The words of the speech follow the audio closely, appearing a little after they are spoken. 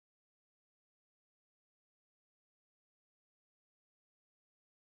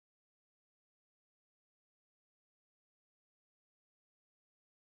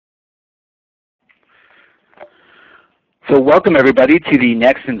So welcome everybody to the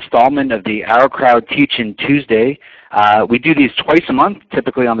next installment of the OurCrowd Teach-In Tuesday. We do these twice a month,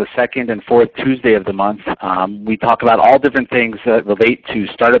 typically on the second and fourth Tuesday of the month. We talk about all different things that relate to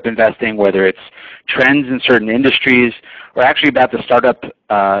startup investing, whether it's trends in certain industries or actually about the startup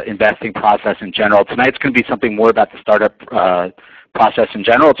investing process in general. Tonight's going to be something more about the startup process in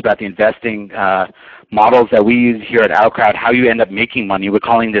general. It's about the investing models that we use here at OurCrowd, how you end up making money. We're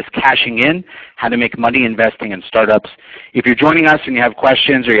calling this cashing in, how to make money investing in startups. If you're joining us and you have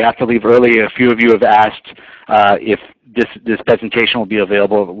questions or you have to leave early, a few of you have asked if this presentation will be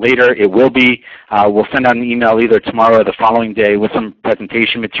available later. It will be. We'll send out an email either tomorrow or the following day with some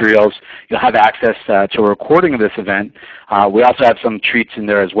presentation materials. You'll have access to a recording of this event. We also have some treats in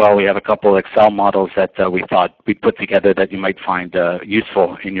there as well. We have a couple of Excel models that we thought we'd put together that you might find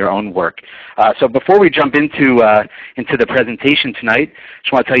useful in your own work. So before we jump into the presentation tonight, I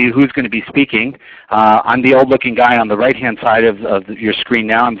just want to tell you who's going to be speaking. I'm the old-looking guy on the right-hand side of your screen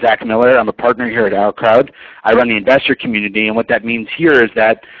now. I'm Zack Miller. I'm a partner here at OurCrowd. I run the investor community, and what that means here is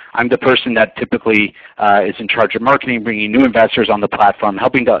that I'm the person that typically is in charge of marketing, bringing new investors on the platform,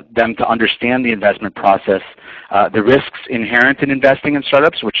 helping them to understand the investment process, the risks inherent in investing in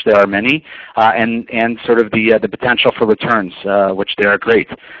startups, which there are many, and sort of the potential for returns, which there are great.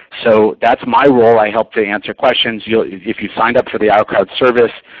 So that's my role. I help to answer questions. If you signed up for the OurCrowd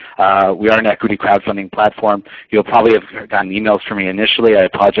service, we are an equity crowdfunding platform. You'll probably have gotten emails from me initially. I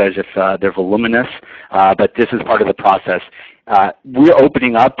apologize if they're voluminous, but this is part of the process. We're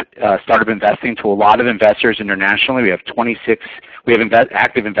opening up startup investing to a lot of investors internationally. We have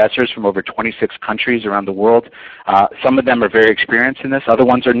active investors from over 26 countries around the world. Some of them are very experienced in this. Other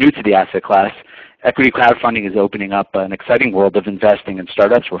ones are new to the asset class. Equity crowdfunding is opening up an exciting world of investing in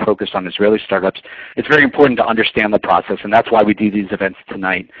startups. We're focused on Israeli startups. It's very important to understand the process, and that's why we do these events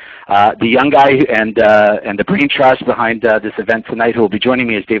tonight. The young guy and the brain trust behind this event tonight who will be joining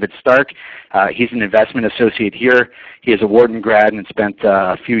me is David Stark. He's an investment associate here. He is a Wharton grad and spent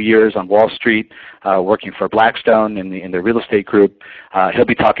a few years on Wall Street working for Blackstone in the real estate group. He'll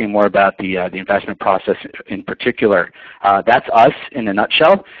be talking more about the investment process in particular. That's us in a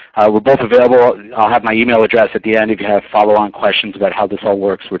nutshell. We're both available. I'll have my email address at the end if you have follow-on questions about how this all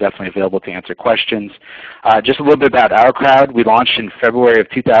works. We're definitely available to answer questions. Just a little bit about OurCrowd. We launched in February of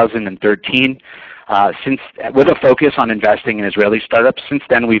 2013. With a focus on investing in Israeli startups. Since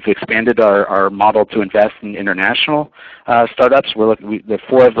then, we've expanded our model to invest in international startups. The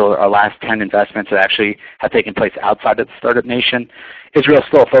 4 of our last 10 investments that actually have taken place outside of the startup nation. Israel is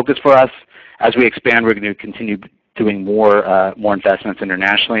still a focus for us. As we expand, we're going to continue doing more investments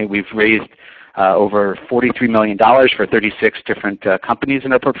internationally. We've raised over $43 million for 36 different companies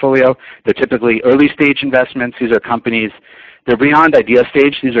in our portfolio. They're typically early stage investments. These are companies, they're beyond idea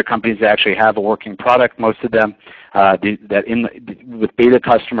stage. These are companies that actually have a working product, most of them, with beta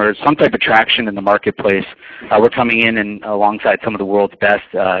customers, some type of traction in the marketplace. We're coming in and alongside some of the world's best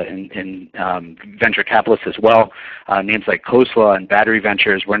in venture capitalists as well. Names like Khosla and Battery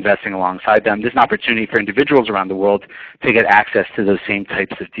Ventures, we're investing alongside them. There's an opportunity for individuals around the world to get access to those same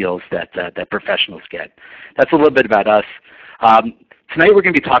types of deals that professionals get. That's a little bit about us. Tonight we're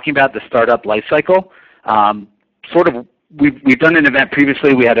going to be talking about the startup life cycle. We've done an event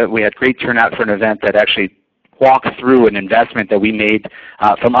previously. We had great turnout for an event that actually walked through an investment that we made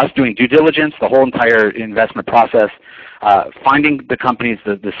from us doing due diligence, the whole entire investment process, finding the companies,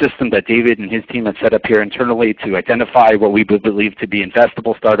 the system that David and his team had set up here internally to identify what we believe to be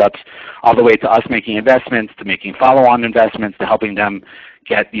investable startups, all the way to us making investments, to making follow-on investments, to helping them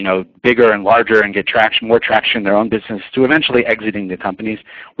get bigger and larger and get more traction in their own business, to eventually exiting the companies.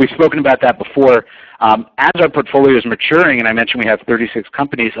 We've spoken about that before. As our portfolio is maturing, and I mentioned we have 36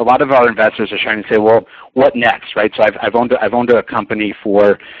 companies, a lot of our investors are trying to say, well, what next, right? So I've owned a company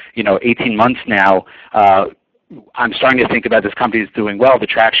for 18 months now. I'm starting to think about this company is doing well. The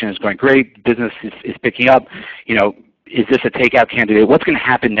traction is going great. Business is picking up. Is this a takeout candidate? What's going to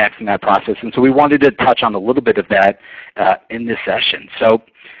happen next in that process? And so we wanted to touch on a little bit of that in this session. So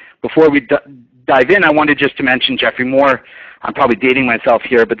before we dive in, I wanted just to mention Jeffrey Moore. I'm probably dating myself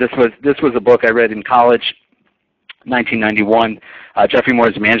here, but this was a book I read in college, 1991. Jeffrey Moore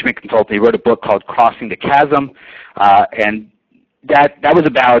is a management consultant. He wrote a book called Crossing the Chasm, and that was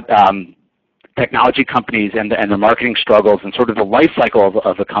about technology companies and their marketing struggles and sort of the life cycle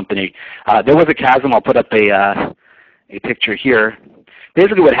of a company. There was a chasm. I'll put up a picture here.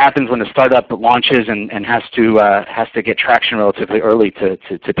 Basically what happens when a startup launches and has to get traction relatively early to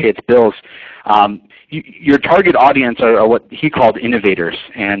pay its bills, your target audience are what he called innovators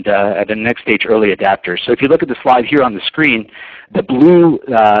and at the next stage early adapters. So if you look at the slide here on the screen, the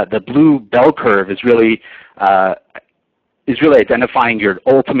blue bell curve is really is really identifying your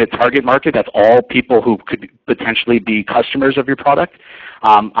ultimate target market. That's all people who could potentially be customers of your product.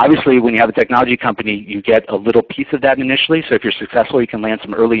 Obviously, when you have a technology company, you get a little piece of that initially. So if you're successful, you can land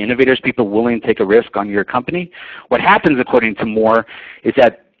some early innovators, people willing to take a risk on your company. What happens, according to Moore, is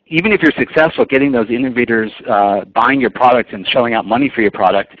that even if you're successful getting those innovators buying your product and shelling out money for your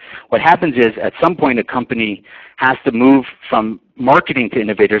product, what happens is at some point a company has to move from marketing to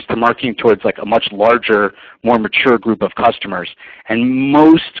innovators to marketing towards like a much larger, more mature group of customers. And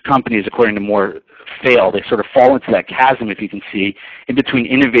most companies, according to Moore, fail. They sort of fall into that chasm, if you can see, in between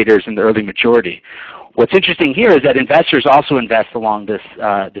innovators and the early majority. What's interesting here is that investors also invest along this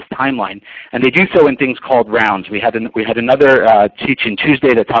timeline, and they do so in things called rounds. We had another teach-in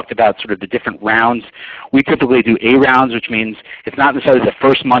Tuesday that talked about sort of the different rounds. We typically do A rounds, which means it's not necessarily the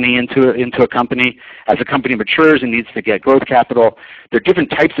first money into a company. As a company matures and needs to get growth capital, there are different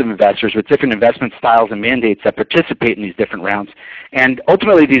types of investors with different investment styles and mandates that participate in these different rounds. And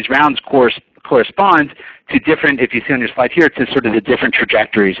ultimately, these rounds correspond to different, if you see on your slide here, to sort of the different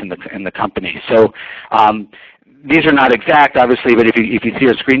trajectories in the company. So these are not exact, obviously, but if you see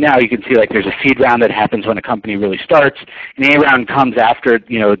your screen now, you can see like there's a seed round that happens when a company really starts. An A round comes after,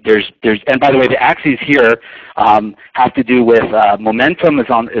 and by the way, the axes here have to do with momentum is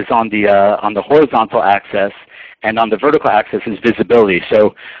on the horizontal axis, and on the vertical axis is visibility.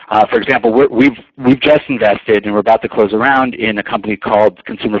 So, for example, we've just invested, and we're about to close a round in a company called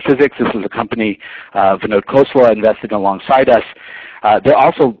Consumer Physics. This is a company Vinod Khosla invested alongside us. They're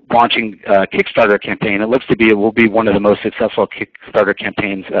also launching a Kickstarter campaign. It looks to be it will be one of the most successful Kickstarter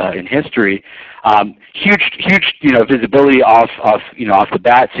campaigns in history. Huge visibility off the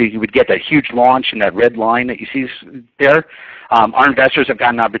bat. So you would get that huge launch and that red line that you see there. Our investors have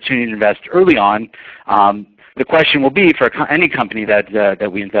gotten an opportunity to invest early on. The question will be for any company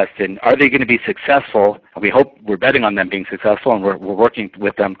that we invest in, are they going to be successful? We hope we're betting on them being successful, and we're working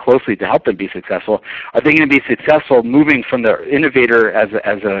with them closely to help them be successful. Are they going to be successful moving from the innovator as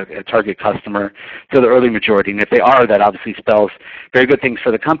a target customer to the early majority? And if they are, that obviously spells very good things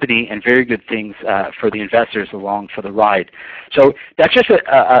for the company and very good things for the investors along for the ride. So that's just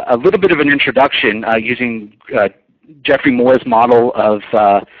a little bit of an introduction using Geoffrey Moore's model of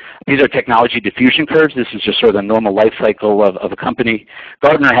these are technology diffusion curves. This is just sort of the normal life cycle of a company.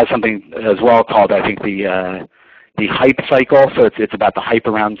 Gartner has something as well called, I think, the hype cycle. So it's about the hype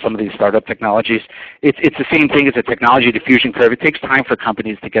around some of these startup technologies. It's the same thing as a technology diffusion curve. It takes time for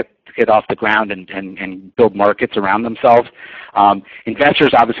companies to get off the ground and build markets around themselves.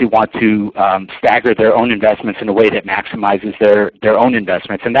 Investors obviously want to stagger their own investments in a way that maximizes their own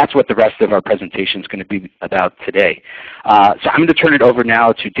investments, and that's what the rest of our presentation is going to be about today. So I'm going to turn it over now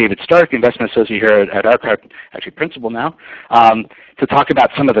to David Stark, investment associate here at OurCrowd, actually principal now, to talk about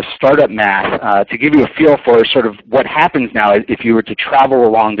some of the startup math, to give you a feel for sort of what happens now if you were to travel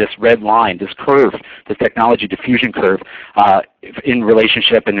along this red line, this curve, this technology diffusion curve, in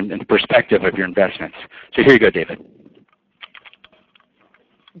relationship and in perspective of your investments. So here you go, David.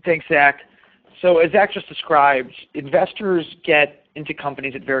 Thanks, Zach. So as Zach just described, investors get into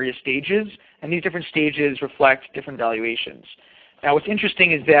companies at various stages, and these different stages reflect different valuations. Now what's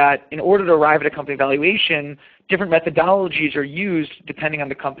interesting is that in order to arrive at a company valuation, different methodologies are used depending on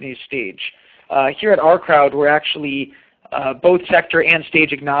the company's stage. Here at OurCrowd, we're actually both sector and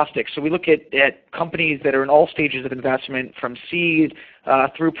stage agnostic. So we look at companies that are in all stages of investment from seed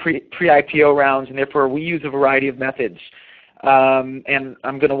through pre-IPO rounds, and therefore we use a variety of methods. And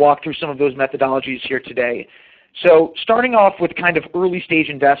I'm going to walk through some of those methodologies here today. So starting off with kind of early stage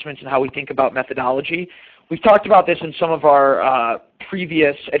investments and how we think about methodology, we've talked about this in some of our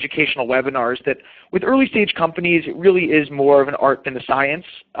previous educational webinars, that with early stage companies it really is more of an art than a science.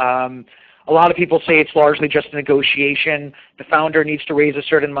 A lot of people say it's largely just a negotiation. The founder needs to raise a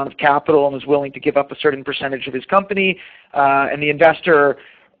certain amount of capital and is willing to give up a certain percentage of his company, and the investor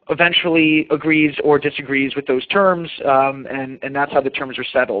eventually agrees or disagrees with those terms, and that's how the terms are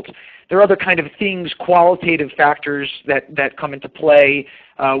settled. There are other kind of things, qualitative factors that come into play.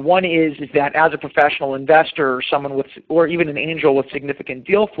 One is that as a professional investor or someone with, or even an angel with significant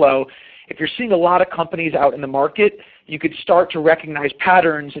deal flow, if you're seeing a lot of companies out in the market, you could start to recognize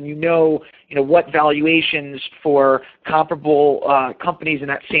patterns, and you know what valuations for comparable companies in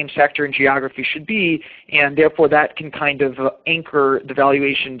that same sector and geography should be, and therefore that can kind of anchor the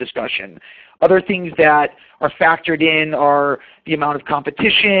valuation discussion. Other things that are factored in are the amount of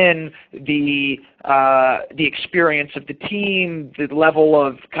competition, the experience of the team, the level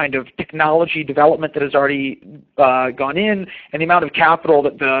of kind of technology development that has already gone in, and the amount of capital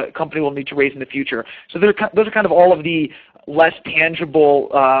that the company will need to raise in the future. So those are kind of all of the less tangible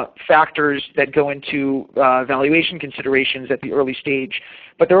factors that go into valuation considerations at the early stage.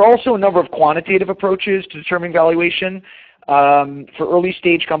 But there are also a number of quantitative approaches to determining valuation for early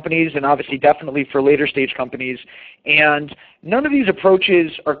stage companies, and obviously definitely for later stage companies. And none of these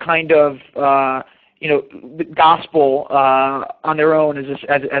approaches are kind of the gospel on their own as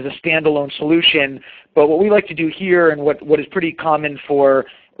a standalone solution. But what we like to do here, and what is pretty common for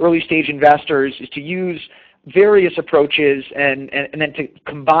early stage investors, is to use various approaches and then to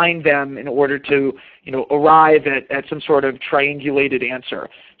combine them in order to arrive at some sort of triangulated answer.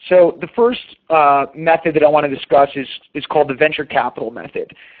 So the first method that I want to discuss is called the venture capital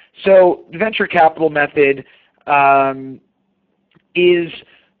method. So the venture capital method is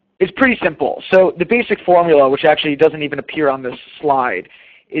pretty simple. So the basic formula, which actually doesn't even appear on this slide,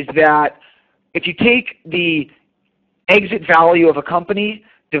 is that if you take the exit value of a company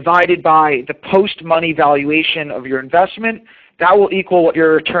divided by the post-money valuation of your investment, that will equal what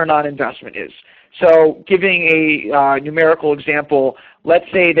your return on investment is. So giving a numerical example, let's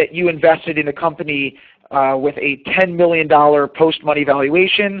say that you invested in a company with a $10 million post-money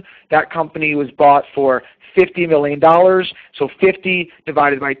valuation. That company was bought for $50 million, so 50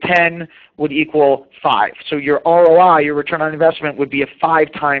 divided by 10 would equal 5. So your ROI, your return on investment, would be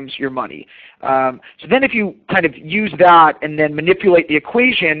 5 times your money. So then if you kind of use that and then manipulate the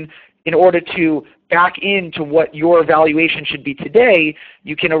equation in order to back into what your valuation should be today,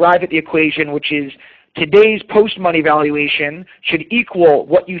 you can arrive at the equation, which is today's post-money valuation should equal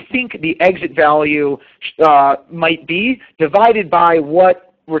what you think the exit value might be divided by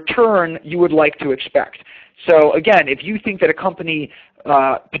what return you would like to expect. So again, if you think that a company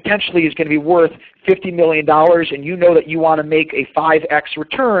potentially is going to be worth $50 million and you know that you want to make a 5x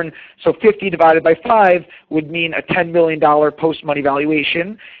return, so 50 divided by 5 would mean a $10 million post-money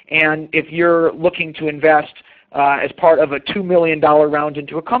valuation. And if you're looking to invest as part of a $2 million round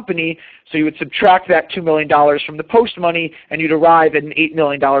into a company, so you would subtract that $2 million from the post-money and you'd arrive at an $8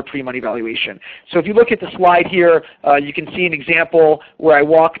 million pre-money valuation. So if you look at the slide here, you can see an example where I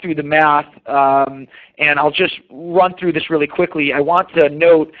walk through the math, and I'll just run through this really quickly. I want to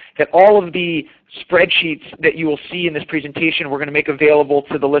note that all of the spreadsheets that you will see in this presentation we're going to make available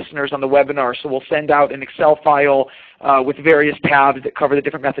to the listeners on the webinar. So we'll send out an Excel file with various tabs that cover the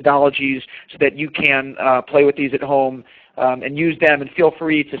different methodologies so that you can play with these at home and use them, and feel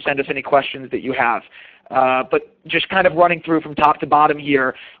free to send us any questions that you have. But just kind of running through from top to bottom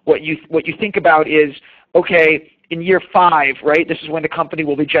here, what you think about is, okay, in year 5, right, this is when the company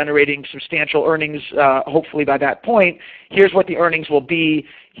will be generating substantial earnings, hopefully by that point. Here's what the earnings will be.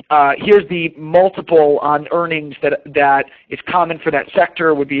 Here's the multiple on earnings that is common for that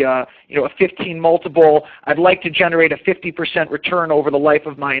sector, would be a 15 multiple. I'd like to generate a 50% return over the life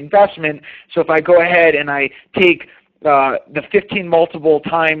of my investment. So if I go ahead and I take the 15 multiple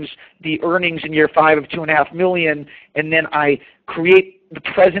times the earnings in year 5 of $2.5 million, and then I create the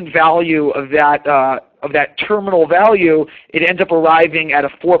present value of that terminal value, it ends up arriving at a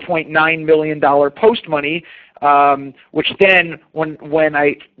 $4.9 million post-money, which then when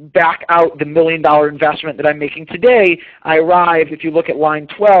I back out the $1 million investment that I'm making today, I arrive, if you look at line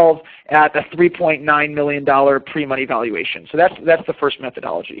 12, at a $3.9 million pre-money valuation. So that's the first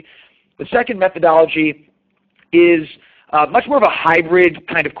methodology. The second methodology is much more of a hybrid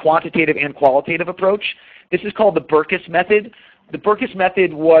kind of quantitative and qualitative approach. This is called the Berkes method. The Berkes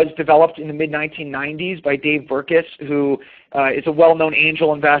method was developed in the mid-1990s by Dave Berkes, who is a well-known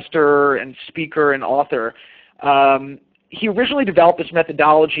angel investor and speaker and author. He originally developed this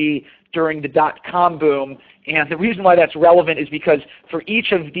methodology during the dot-com boom, and the reason why that's relevant is because for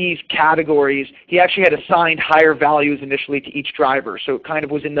each of these categories, he actually had assigned higher values initially to each driver. So it kind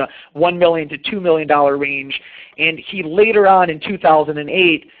of was in the $1 million to $2 million range. And he later on in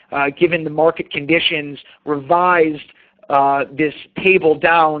 2008, given the market conditions, revised this table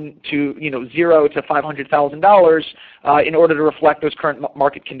down to $0 to $500,000 in order to reflect those current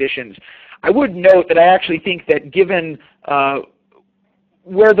market conditions. I would note that I actually think that given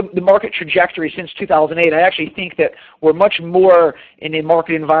where the market trajectory since 2008, I actually think that we're much more in a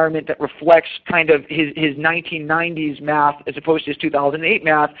market environment that reflects kind of his 1990s math as opposed to his 2008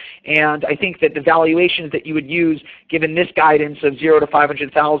 math. And I think that the valuations that you would use, given this guidance of 0 to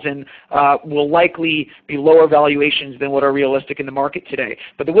 500,000, will likely be lower valuations than what are realistic in the market today.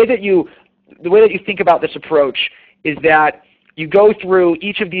 But the way that you think about this approach is that you go through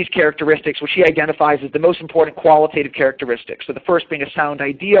each of these characteristics, which he identifies as the most important qualitative characteristics. So the first being a sound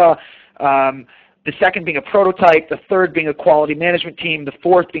idea, the second being a prototype, the third being a quality management team, the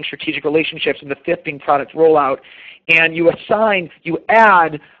fourth being strategic relationships, and the fifth being product rollout. And you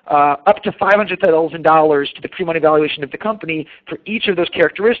add up to $500,000 to the pre-money valuation of the company for each of those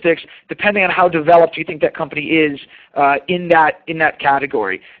characteristics, depending on how developed you think that company is in that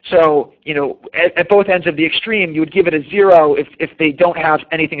category. So, at both ends of the extreme, you would give it a 0 if they don't have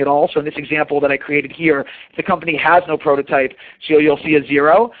anything at all. So in this example that I created here, the company has no prototype, so you'll see a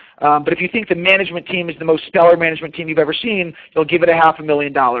 0. But if you think the management team is the most stellar management team you've ever seen, you'll give it a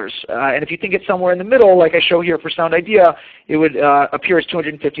 $500,000. And if you think it's somewhere in the middle, like I show here for Sound Idea, it would appear as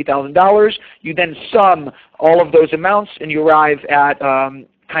 $250,000. You then sum all of those amounts, and you arrive at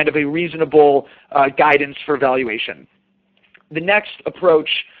kind of a reasonable guidance for valuation. The next approach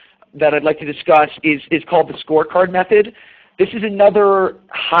that I'd like to discuss is called the scorecard method. This is another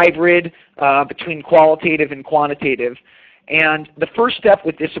hybrid between qualitative and quantitative. And the first step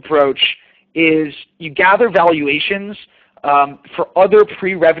with this approach is you gather valuations for other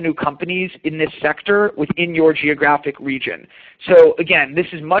pre-revenue companies in this sector within your geographic region. So again, this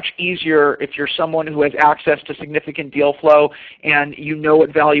is much easier if you're someone who has access to significant deal flow and you know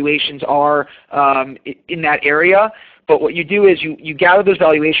what valuations are in that area. But what you do is you gather those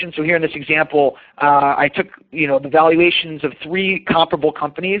valuations. So here in this example, I took the valuations of 3 comparable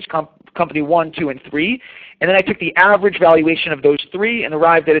companies, company 1, 2, and 3, and then I took the average valuation of those 3 and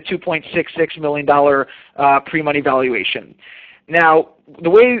arrived at a $2.66 million pre-money valuation. Now, the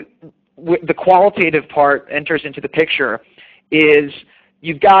way the qualitative part enters into the picture is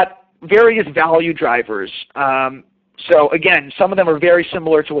you've got various value drivers. So again, some of them are very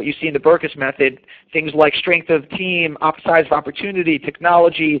similar to what you see in the Berkus method, things like strength of team, size of opportunity,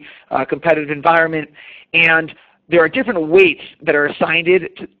 technology, competitive environment, and there are different weights that are assigned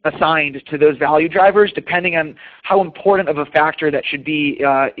to those value drivers depending on how important of a factor that should be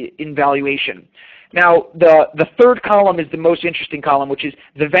in valuation. Now, the third column is the most interesting column, which is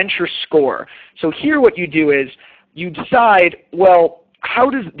the venture score. So here what you do is you decide, well,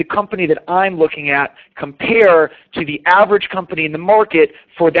 how does the company that I'm looking at compare to the average company in the market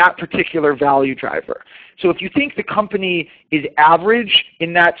for that particular value driver? So if you think the company is average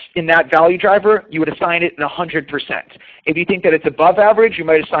in that value driver, you would assign it 100%. If you think that it's above average, you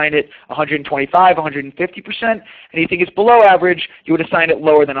might assign it 125, 150%. And if you think it's below average, you would assign it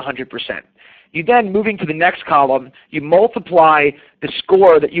lower than 100%. You then, moving to the next column, you multiply the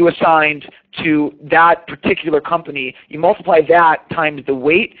score that you assigned to that particular company. You multiply that times the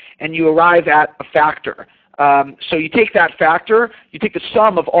weight, and you arrive at a factor. So you take that factor, you take the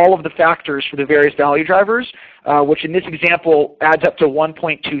sum of all of the factors for the various value drivers, which in this example adds up to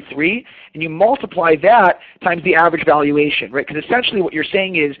 1.23, and you multiply that times the average valuation, right? Because essentially what you're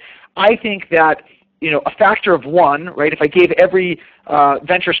saying is, I think that a factor of 1, right? If I gave every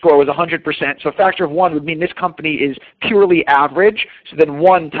venture score was 100%, so a factor of 1 would mean this company is purely average. So then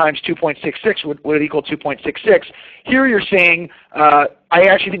 1 times 2.66 would equal 2.66. Here you're saying I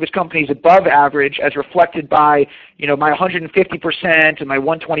actually think this company is above average, as reflected by my 150% and my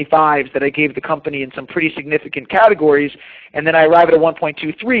 125s that I gave the company in some pretty significant categories, and then I arrive at a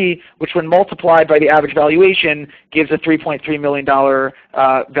 1.23, which when multiplied by the average valuation gives a $3.3 million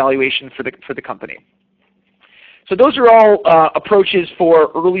valuation for the company. So those are all approaches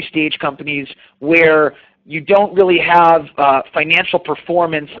for early stage companies where you don't really have financial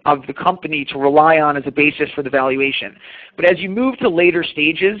performance of the company to rely on as a basis for the valuation. But as you move to later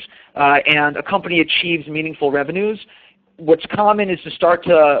stages and a company achieves meaningful revenues, what's common is to start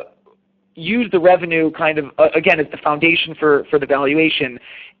to use the revenue kind of, again, as the foundation for the valuation.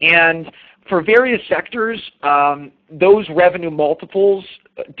 And for various sectors, those revenue multiples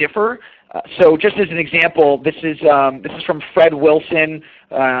differ. So just as an example, this is from Fred Wilson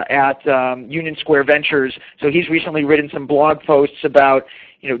at Union Square Ventures. So he's recently written some blog posts about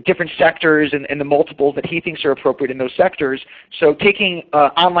different sectors and the multiples that he thinks are appropriate in those sectors. So taking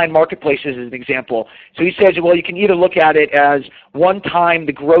online marketplaces as an example. So he says, well, you can either look at it as 1 time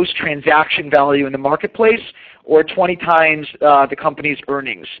the gross transaction value in the marketplace or 20 times the company's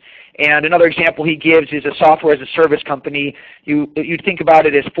earnings. And another example he gives is a software as a service company. You'd think about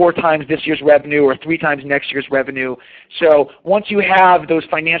it as 4 times this year's revenue or 3 times next year's revenue. So once you have those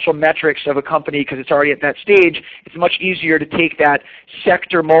financial metrics of a company, because it's already at that stage, it's much easier to take that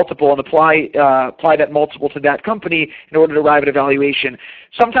sector multiple and apply that multiple to that company in order to arrive at a valuation.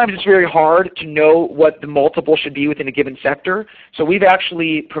 Sometimes it's very hard to know what the multiple should be within a given sector. So we've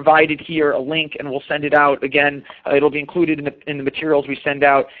actually provided here a link, and we'll send it out again. It'll be included in the materials we send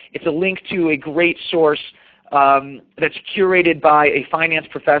out. It's a link to a great source that's curated by a finance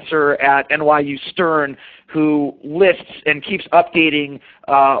professor at NYU Stern who lists and keeps updating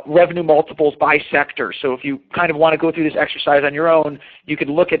revenue multiples by sector. So if you kind of want to go through this exercise on your own, you could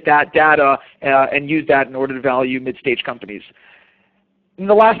look at that data and use that in order to value mid-stage companies. And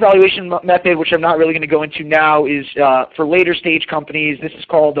the last valuation method, which I'm not really going to go into now, is for later stage companies. This is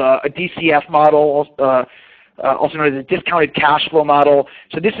called a DCF model, also known as a discounted cash flow model.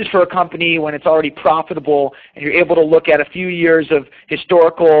 So this is for a company when it's already profitable and you're able to look at a few years of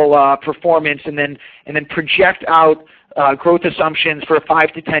historical performance and then project out growth assumptions for a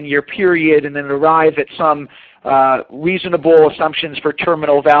 5 to 10 year period and then arrive at some reasonable assumptions for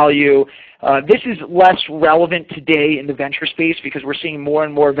terminal value. This is less relevant today in the venture space because we're seeing more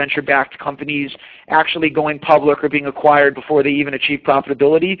and more venture-backed companies actually going public or being acquired before they even achieve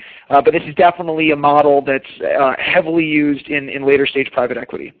profitability. But this is definitely a model that's heavily used in later stage private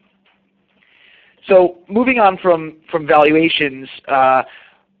equity. So moving on from valuations,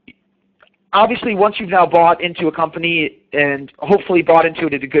 obviously, once you've now bought into a company and hopefully bought into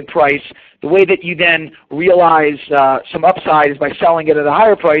it at a good price, the way that you then realize some upside is by selling it at a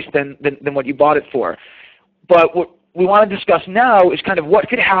higher price than what you bought it for. But what we want to discuss now is kind of what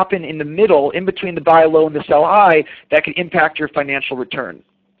could happen in the middle, in between the buy low and the sell high, that could impact your financial return.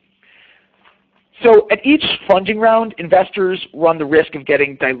 So at each funding round, investors run the risk of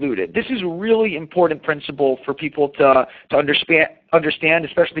getting diluted. This is a really important principle for people to understand,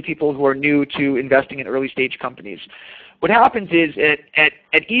 especially people who are new to investing in early stage companies. What happens is at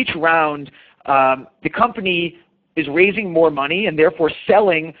each round, the company is raising more money and therefore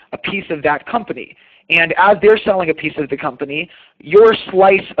selling a piece of that company. And as they're selling a piece of the company, your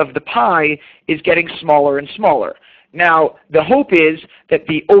slice of the pie is getting smaller and smaller. Now, the hope is that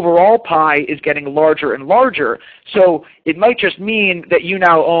the overall pie is getting larger and larger, so it might just mean that you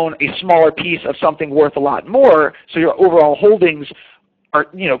now own a smaller piece of something worth a lot more, so your overall holdings are,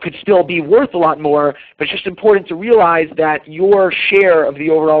 could still be worth a lot more, but it's just important to realize that your share of the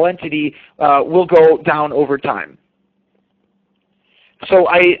overall entity will go down over time. So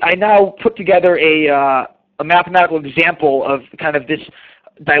I now put together a mathematical example of kind of this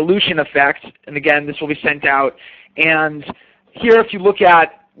dilution effect, and again, this will be sent out. And here, if you look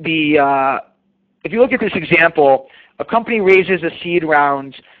at this example, a company raises a seed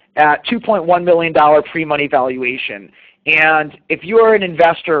round at $2.1 million pre-money valuation. And if you're an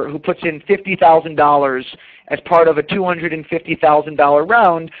investor who puts in $50,000 as part of a $250,000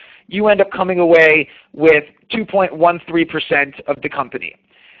 round, you end up coming away with 2.13% of the company.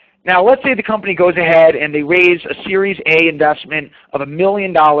 Now, let's say the company goes ahead and they raise a Series A investment of $1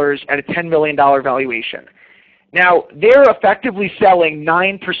 million at a $10 million valuation. Now, they're effectively selling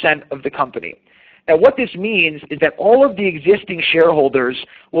 9% of the company. Now, what this means is that all of the existing shareholders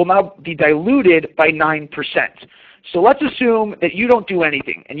will now be diluted by 9%. So let's assume that you don't do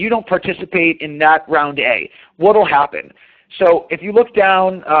anything and you don't participate in that round A. What will happen? So if you look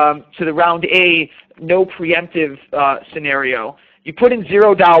down to the round A no preemptive scenario, you put in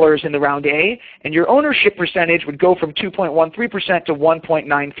 $0 in the round A, and your ownership percentage would go from 2.13% to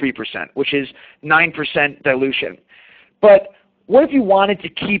 1.93%, which is 9% dilution. But what if you wanted to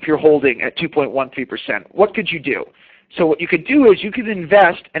keep your holding at 2.13%? What could you do? So what you could do is you could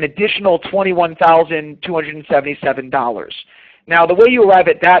invest an additional $21,277. Now, the way you arrive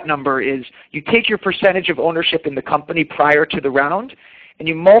at that number is you take your percentage of ownership in the company prior to the round, and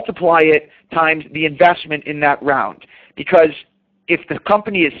you multiply it times the investment in that round. Because if the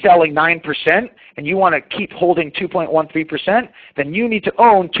company is selling 9% and you want to keep holding 2.13%, then you need to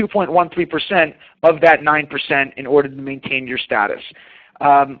own 2.13% of that 9% in order to maintain your status.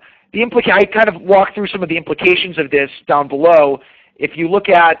 I kind of walk through some of the implications of this down below. If you look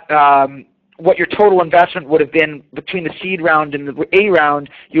at what your total investment would have been between the seed round and the A round,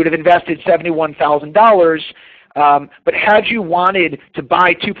 you would have invested $71,000. But had you wanted to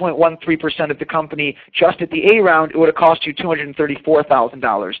buy 2.13% of the company just at the A round, it would have cost you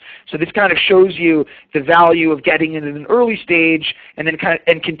 $234,000. So this kind of shows you the value of getting in at an early stage and then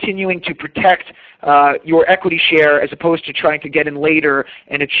continuing to protect your equity share as opposed to trying to get in later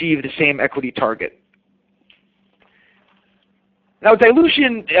and achieve the same equity target. Now,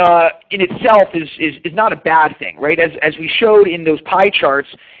 dilution in itself is not a bad thing, right? As we showed in those pie charts,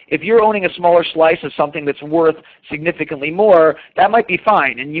 if you're owning a smaller slice of something that's worth significantly more, that might be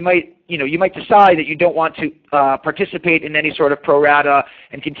fine, and you might you might decide that you don't want to participate in any sort of pro rata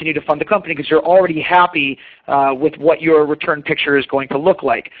and continue to fund the company because you're already happy with what your return picture is going to look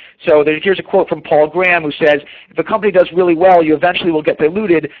like. So here's a quote from Paul Graham who says, if a company does really well, you eventually will get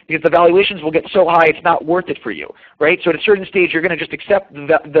diluted because the valuations will get so high it's not worth it for you, right? So at a certain stage you're going to just accept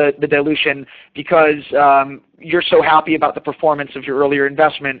the dilution because you're so happy about the performance of your earlier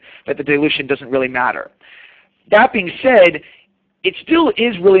investment that the dilution doesn't really matter. That being said, it still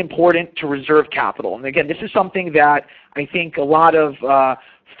is really important to reserve capital. And again, this is something that I think a lot of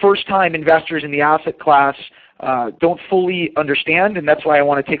first-time investors in the asset class don't fully understand, and that's why I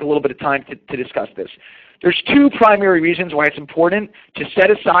want to take a little bit of time to discuss this. There's two primary reasons why it's important to set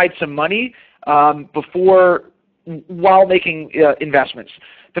aside some money while making investments.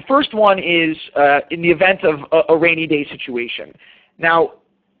 The first one is in the event of a rainy day situation. Now,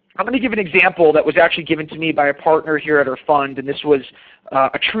 I'm going to give an example that was actually given to me by a partner here at our fund, and this was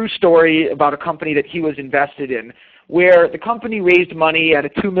a true story about a company that he was invested in, where the company raised money at a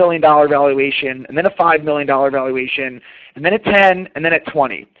 $2 million valuation, and then a $5 million valuation, and then a 10, and then at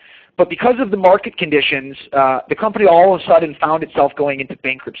 20. But because of the market conditions, the company all of a sudden found itself going into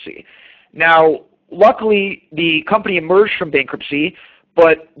bankruptcy. Now, luckily, the company emerged from bankruptcy,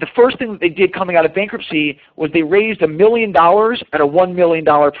 but the first thing that they did coming out of bankruptcy was they raised $1 million at a $1 million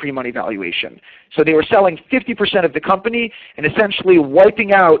pre-money valuation. So they were selling 50% of the company and essentially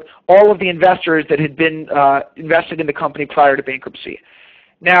wiping out all of the investors that had been invested in the company prior to bankruptcy.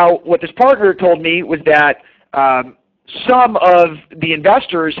 Now, what this partner told me was that some of the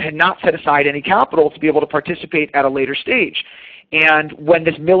investors had not set aside any capital to be able to participate at a later stage. And when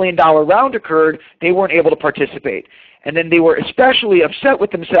this $1 million round occurred, they weren't able to participate. And then they were especially upset with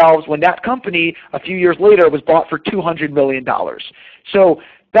themselves when that company, a few years later, was bought for $200 million. So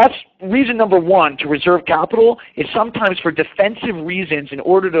that's reason number one to reserve capital, is sometimes for defensive reasons. In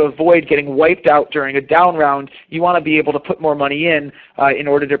order to avoid getting wiped out during a down round, you want to be able to put more money in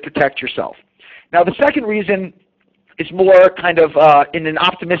order to protect yourself. Now, the second reason is more kind of in an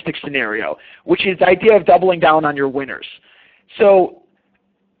optimistic scenario, which is the idea of doubling down on your winners. So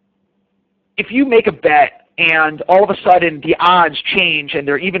if you make a bet and all of a sudden the odds change and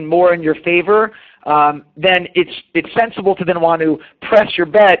they're even more in your favor, then it's sensible to then want to press your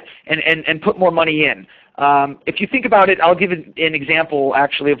bet and put more money in. If you think about it, I'll give an example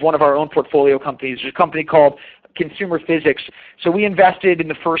actually of one of our own portfolio companies. There's a company called Consumer Physics. So we invested in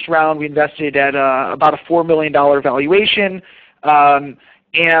the first round. We invested at about a $4 million valuation.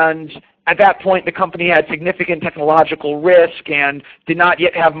 And at that point, the company had significant technological risk and did not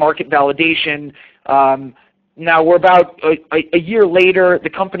yet have market validation. Now we're about a year later. The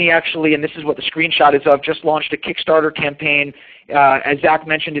company actually, and this is what the screenshot is of, just launched a Kickstarter campaign. As Zack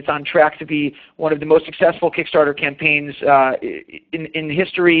mentioned, it's on track to be one of the most successful Kickstarter campaigns in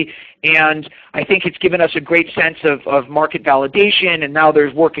history, and I think it's given us a great sense of market validation, and now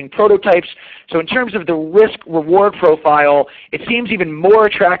there's working prototypes. So in terms of the risk-reward profile, it seems even more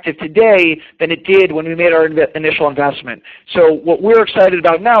attractive today than it did when we made our initial investment. So what we're excited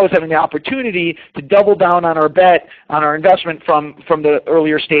about now is having the opportunity to double down on our bet, on our investment from the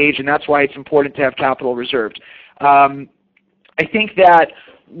earlier stage, and that's why it's important to have capital reserved. I think that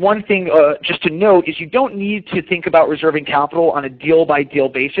one thing just to note is you don't need to think about reserving capital on a deal-by-deal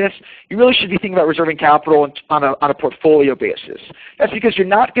basis. You really should be thinking about reserving capital on a portfolio basis. That's because you're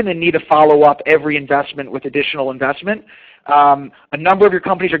not going to need to follow up every investment with additional investment. A number of your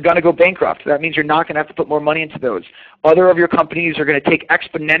companies are going to go bankrupt. That means you're not going to have to put more money into those. Other of your companies are going to take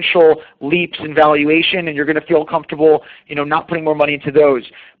exponential leaps in valuation, and you're going to feel comfortable, not putting more money into those.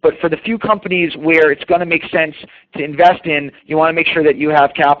 But for the few companies where it's going to make sense to invest in, you want to make sure that you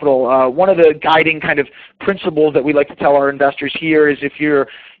have capital. One of the guiding kind of principles that we like to tell our investors here is if you're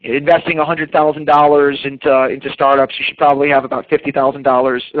investing $100,000 into startups, you should probably have about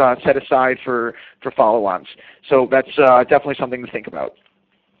 $50,000 set aside for follow-ons. So that's definitely something to think about.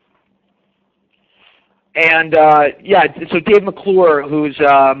 And so Dave McClure, who's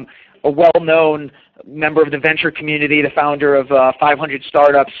a well-known member of the venture community, the founder of 500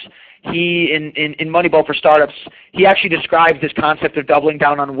 Startups, he, in Moneyball for Startups, he actually describes this concept of doubling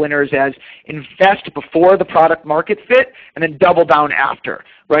down on winners as invest before the product market fit and then double down after,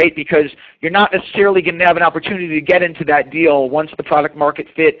 right? Because you're not necessarily going to have an opportunity to get into that deal once the product market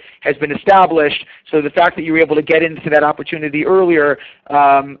fit has been established. So the fact that you were able to get into that opportunity earlier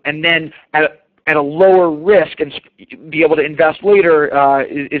and then at a lower risk and be able to invest later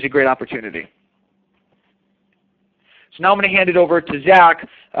is a great opportunity. So now I'm going to hand it over to Zack,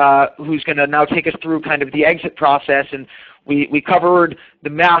 who's going to now take us through kind of the exit process. And We covered the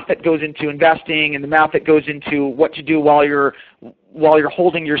math that goes into investing and the math that goes into what to do while you're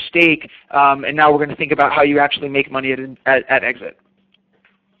holding your stake, and now we're going to think about how you actually make money at exit.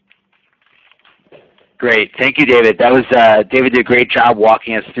 Great, thank you, David. That was David did a great job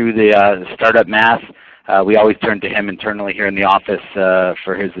walking us through the startup math. We always turn to him internally here in the office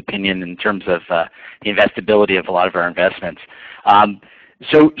for his opinion in terms of the investability of a lot of our investments.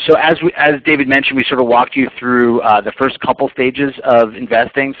 So as David mentioned, we sort of walked you through the first couple stages of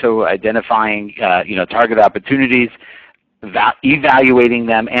investing. So identifying target opportunities, evaluating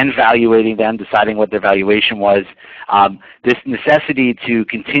them and valuating them, deciding what their valuation was. This necessity to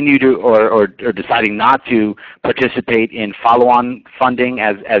continue to or deciding not to participate in follow-on funding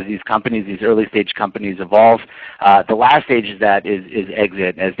as these companies, these early stage companies evolve. The last stage of that is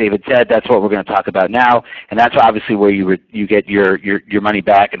exit. As David said, that's what we're going to talk about now, and that's obviously where you get your money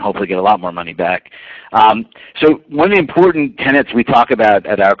back and hopefully get a lot more money back. So one of the important tenets we talk about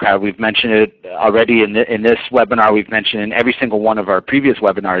at OurCrowd, we've mentioned it already in this webinar, we've mentioned in every single one of our previous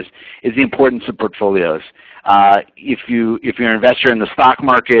webinars, is the importance of portfolios. If you're an investor in the stock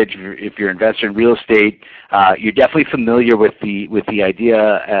market, if you're an investor in real estate, you're definitely familiar with the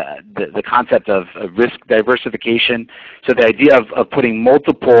idea, the concept of risk diversification. So the idea of putting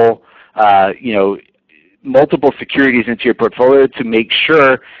multiple securities into your portfolio to make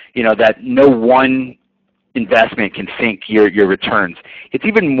sure that no one investment can sink your returns. It's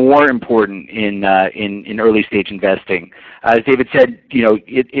even more important in early stage investing. As David said,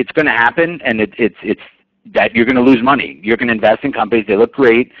 it's going to happen, and it's that you're going to lose money. You're going to invest in companies, they look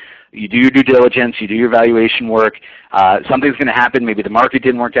great, you do your due diligence, you do your valuation work, something's going to happen, maybe the market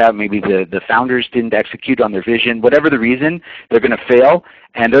didn't work out, maybe the founders didn't execute on their vision, whatever the reason, they're going to fail,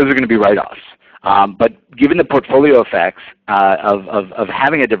 and those are going to be write-offs. But given the portfolio effects of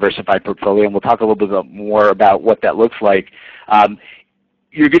having a diversified portfolio, and we'll talk a little bit more about what that looks like,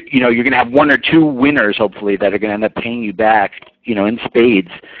 you're going to have one or two winners, hopefully, that are going to end up paying you back, in spades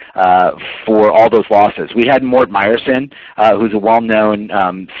for all those losses. We had Mort Meyerson, who's a well-known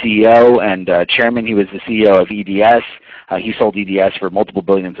CEO and chairman. He was the CEO of EDS. He sold EDS for multiple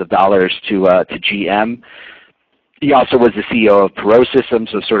billions of dollars to GM. He also was the CEO of Perot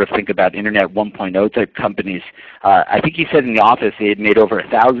Systems, so sort of think about Internet 1.0 type companies. I think he said in the office he had made over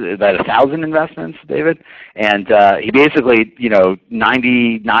about 1,000 investments, David, and he basically,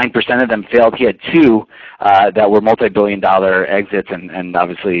 99% of them failed. He had two that were multi-billion-dollar exits, and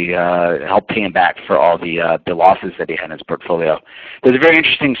obviously helped pay him back for all the losses that he had in his portfolio. There's a very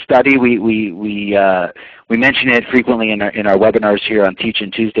interesting study. We mention it frequently in our webinars here on Teach-In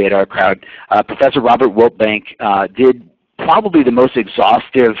Tuesday at OurCrowd. Professor Robert Wiltbank did probably the most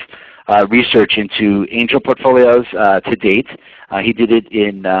exhaustive research into angel portfolios to date. He did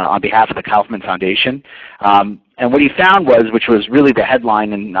it on behalf of the Kaufman Foundation. And what he found was, which was really the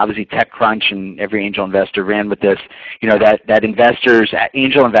headline, and obviously TechCrunch and every angel investor ran with this, that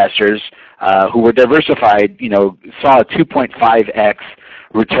angel investors who were diversified, saw a 2.5x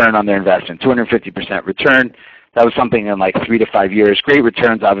return on their investment, 250% return. That was something in like 3 to 5 years. Great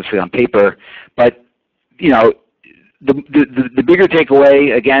returns, obviously, on paper. But the bigger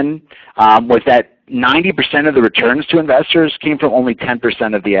takeaway again was that 90% of the returns to investors came from only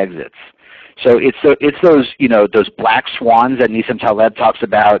 10% of the exits. So it's those black swans that Nissim Taleb talks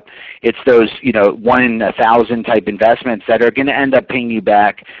about. It's those 1 in 1,000 type investments that are going to end up paying you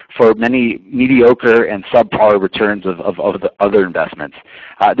back for many mediocre and subpar returns of the other investments.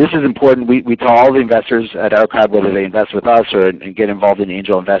 This is important. We tell all the investors at OurCrowd, whether they invest with us or and get involved in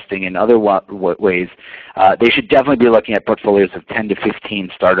angel investing in other ways, they should definitely be looking at portfolios of 10 to 15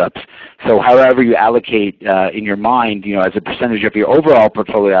 startups. So however you allocate in your mind, as a percentage of your overall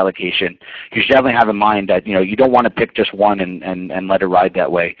portfolio allocation, you should definitely have in mind that you don't want to pick just one and let it ride that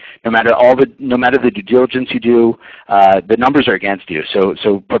way. No matter the due diligence you do, the numbers are against you.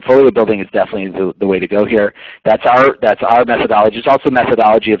 So portfolio building is definitely the way to go here. That's our methodology. It's also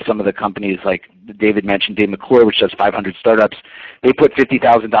methodology of some of the companies like David mentioned, Dave McClure, which does 500 startups. They put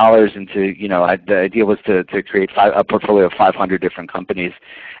 $50,000 into, the idea was to create a portfolio of 500 different companies.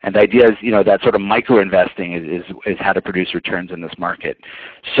 And the idea is, that sort of micro-investing is how to produce returns in this market.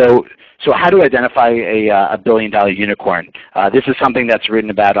 So how to identify a billion-dollar unicorn? This is something that's written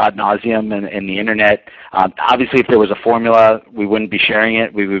about ad nauseum in the internet. Obviously, if there was a formula, we wouldn't be sharing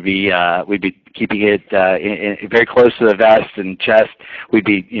it. We'd be keeping it very close to the vest and chest, we'd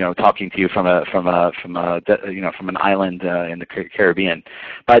be talking to you from an island in the Caribbean.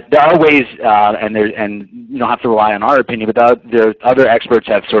 But there are ways, and you don't have to rely on our opinion, but there other experts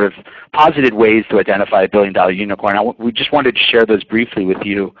have sort of posited ways to identify a billion-dollar unicorn. We just wanted to share those briefly with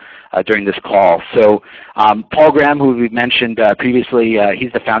you during this call. So Paul Graham, who we mentioned previously,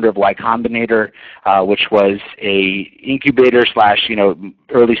 he's the founder of Y Combinator, which was a incubator slash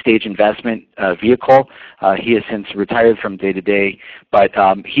early stage investment vehicle. He has since retired from day to day, but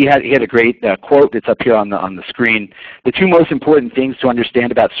he had a great quote that's up here on the screen. The two most important things to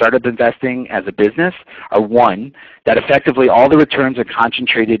understand about startup investing as a business are, one, that effectively all the returns are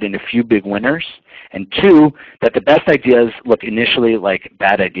concentrated in a few big winners, and two, that the best ideas look initially like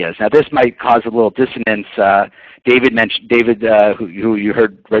bad ideas. Now this might cause a little dissonance. David, who you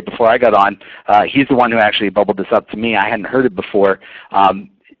heard right before I got on, he's the one who actually bubbled this up to me. I hadn't heard it before.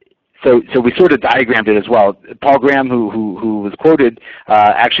 So we sort of diagrammed it as well. Paul Graham, who was quoted,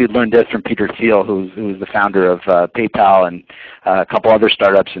 actually learned this from Peter Thiel, who's the founder of PayPal and a couple other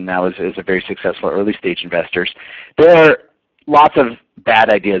startups, and now is a very successful early stage investors. There are lots of bad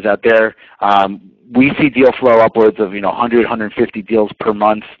ideas out there. We see deal flow upwards of 100, 150 deals per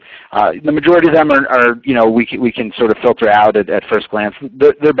month. The majority of them are we can sort of filter out at first glance.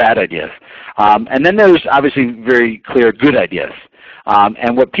 They're bad ideas. And then there's obviously very clear good ideas.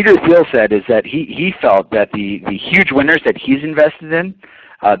 And what Peter Thiel said is that he felt that the huge winners that he's invested in,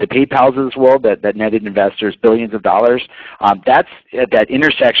 the PayPals of this world that netted investors billions of dollars, that's at that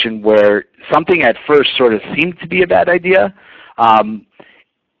intersection where something at first sort of seemed to be a bad idea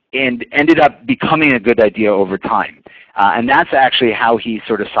and ended up becoming a good idea over time. And that's actually how he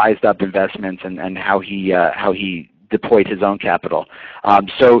sort of sized up investments and how he deployed his own capital.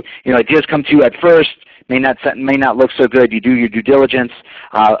 So ideas come to you at first, may not look so good. You do your due diligence.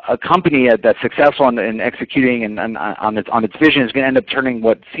 A company that's successful in executing and on its vision is going to end up turning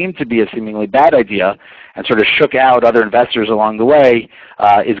what seemed to be a seemingly bad idea and sort of shook out other investors along the way,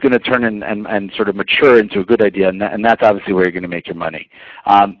 is going to turn and sort of mature into a good idea, and that's obviously where you're going to make your money.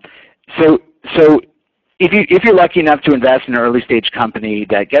 So if you're lucky enough to invest in an early stage company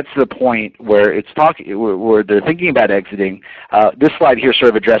that gets to the point where where they're thinking about exiting, this slide here sort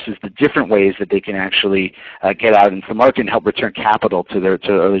of addresses the different ways that they can actually get out into the market and help return capital to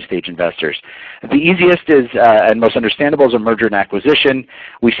early stage investors. The easiest is and most understandable is a merger and acquisition.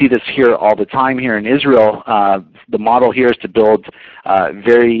 We see this here all the time here in Israel. The model here is to build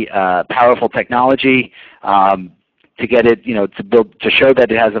very powerful technology. To get it, to show that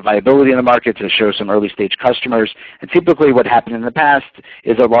it has a viability in the market, to show some early stage customers. And typically what happened in the past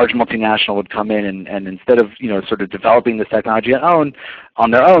is a large multinational would come in and instead of, sort of developing this technology on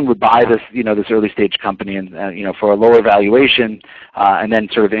their own would buy this, this early stage company and, for a lower valuation, and then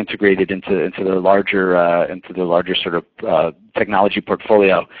sort of integrate it into the larger sort of technology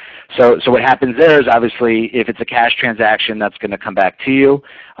portfolio. So what happens there is obviously if it's a cash transaction, that's going to come back to you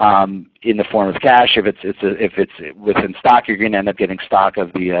in the form of cash. If it's within stock, you're going to end up getting stock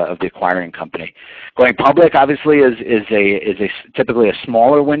of the acquiring company. Going public obviously is typically a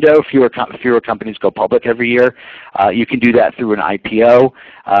smaller window. Fewer companies go public every year. You can do that through an IPO.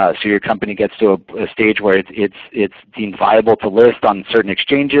 So your company gets to a stage where it's deemed viable to list on certain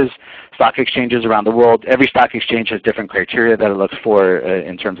exchanges, stock exchanges around the world. Every stock exchange has different criteria that it looks for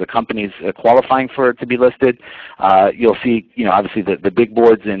in terms of companies qualifying for it to be listed. You'll see, obviously the big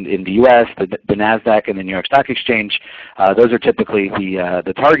boards in the U.S., the NASDAQ and the New York Stock Exchange. Those are typically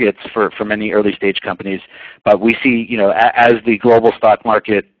the targets for many early stage companies. But we see, as the global stock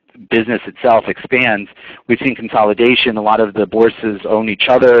market business itself expands, we've seen consolidation. A lot of the bourses own each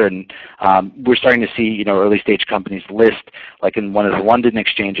other, and we're starting to see early stage companies list, like in one of the London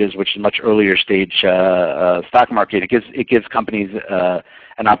exchanges, which is a much earlier stage stock market. It gives companies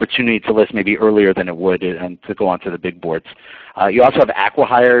an opportunity to list maybe earlier than it would and to go onto the big boards. You also have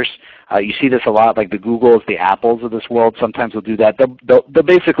acqui-hires. You see this a lot, like the Googles, the Apples of this world. Sometimes will do that. They'll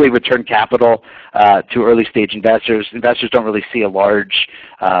basically return capital to early stage investors. Investors don't really see a large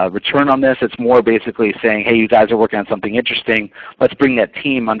return on this. It's more basically saying, hey, you guys are working on something interesting. Let's bring that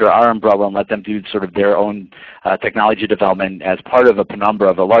team under our umbrella and let them do sort of their own technology development as part of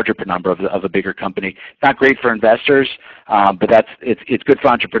a larger penumbra of a bigger company. Not great for investors, but it's good for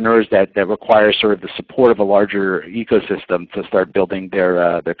entrepreneurs that require sort of the support of a larger ecosystem to start building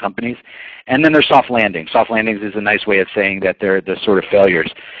their companies. And then there's soft landings. Soft landings is a nice way of saying that they're sort of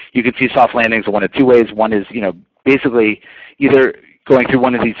failures. You can see soft landings one of two ways. One is, basically either going through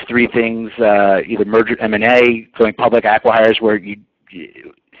one of these three things, either merger, M&A, going public, acqui-hires, where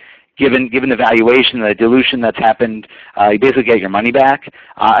given the valuation, the dilution that's happened, you basically get your money back.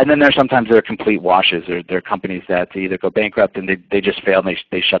 And then sometimes there are complete washes. There are companies that either go bankrupt and they just fail and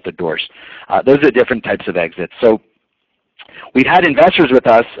they shut their doors. Those are different types of exits. So we've had investors with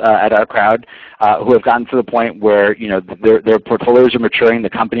us at OurCrowd who have gotten to the point where their portfolios are maturing, the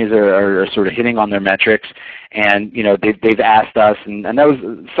companies are sort of hitting on their metrics, and they've asked us, and that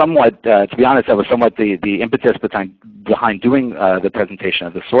was somewhat, to be honest, that was somewhat the impetus behind doing the presentation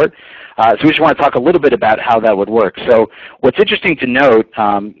of this sort. So we just want to talk a little bit about how that would work. So what's interesting to note,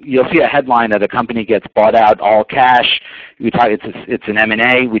 you'll see a headline that a company gets bought out all cash. It's an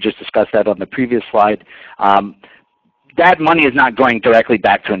M&A. We just discussed that on the previous slide. That money is not going directly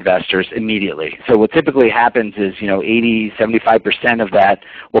back to investors immediately. So what typically happens is 80, 75% of that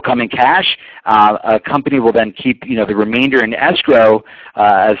will come in cash. A company will then keep the remainder in escrow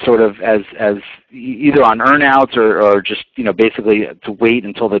as either on earnouts or just basically to wait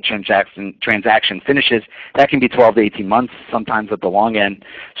until the transaction finishes. That can be 12 to 18 months, sometimes at the long end.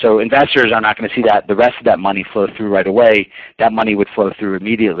 So investors are not going to see the rest of that money flow through right away. That money would flow through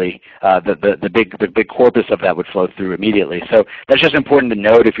immediately. The big corpus of that would flow through immediately. So that's just important to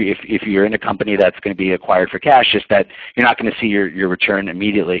note if you're in a company that's going to be acquired for cash, just that you're not going to see your return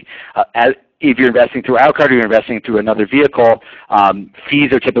immediately. If you're investing through OurCrowd or you're investing through another vehicle,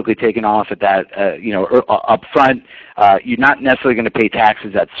 fees are typically taken off at that, up front. You're not necessarily going to pay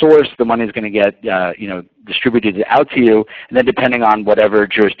taxes at source. The money is going to get, distributed out to you, and then depending on whatever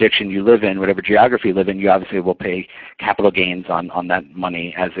jurisdiction you live in, whatever geography you live in, you obviously will pay capital gains on that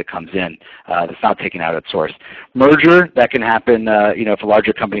money as it comes in. It's not taken out at source. Merger, that can happen, if a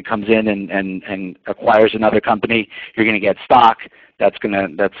larger company comes in and acquires another company, you're going to get stock. You're going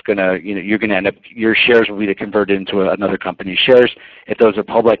to end up, your shares will be converted into another company's shares. If those are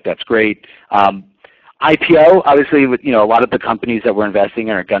public, that's great. IPO, obviously, a lot of the companies that we're investing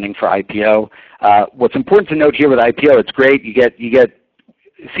in are gunning for IPO. What's important to note here with IPO, it's great.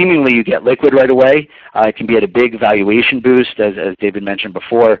 Seemingly you get liquid right away. It can be at a big valuation boost, as David mentioned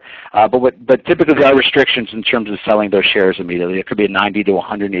before. But typically there are restrictions in terms of selling those shares immediately. It could be a 90 to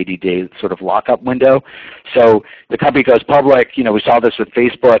 180 day sort of lockup window. So the company goes public. We saw this with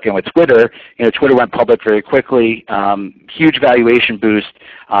Facebook and with Twitter. Twitter went public very quickly. Huge valuation boost.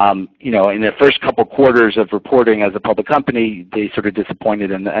 In the first couple quarters of reporting as a public company, they sort of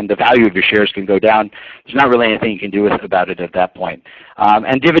disappointed, and the value of your shares can go down. There's not really anything you can do about it at that point.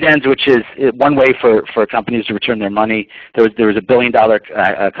 And dividends, which is one way for companies to return their money. There was a $1 billion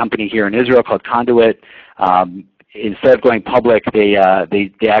company here in Israel called Conduit. Instead of going public, they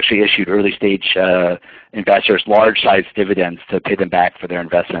actually issued early stage investors large-sized dividends to pay them back for their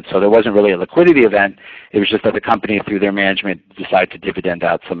investment. So there wasn't really a liquidity event. It was just that the company, through their management, decided to dividend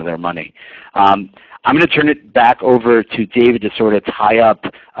out some of their money. I'm going to turn it back over to David to sort of tie up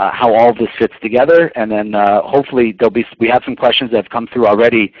how all this fits together, and then hopefully we have some questions that have come through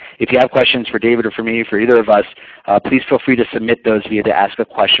already. If you have questions for David or for me, for either of us, please feel free to submit those via the Ask a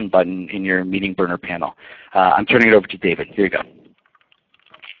Question button in your meeting burner panel. I'm turning it over to David. Here you go.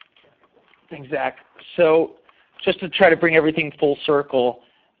 Thanks, Zach. So just to try to bring everything full circle,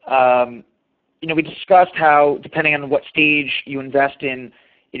 we discussed how depending on what stage you invest in,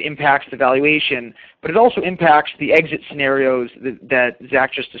 it impacts the valuation, but it also impacts the exit scenarios that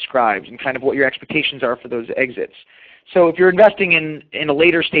Zach just described and kind of what your expectations are for those exits. So if you're investing in a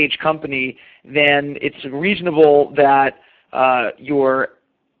later stage company, then it's reasonable that your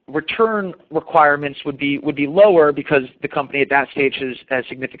return requirements would be lower because the company at that stage has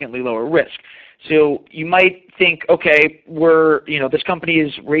significantly lower risk. So you might think, okay, this company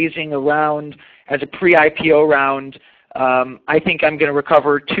is raising a round as a pre-IPO round. I think I'm going to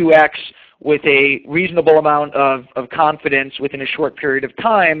recover 2x with a reasonable amount of confidence within a short period of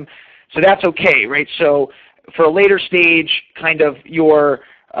time. So that's okay, right? So for a later stage, kind of the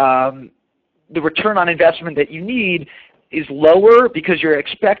return on investment that you need is lower because you're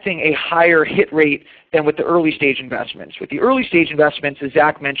expecting a higher hit rate than with the early stage investments. With the early stage investments, as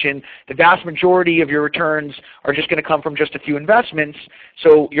Zach mentioned, the vast majority of your returns are just going to come from just a few investments.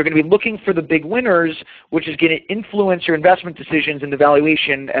 So you're going to be looking for the big winners, which is going to influence your investment decisions and the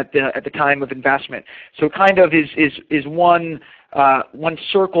valuation at the time of investment. So it kind of is one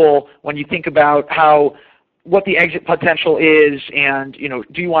circle when you think about what the exit potential is, and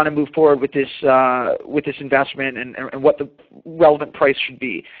do you want to move forward with this investment, and what the relevant price should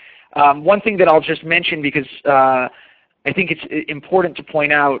be. One thing that I'll just mention, because I think it's important to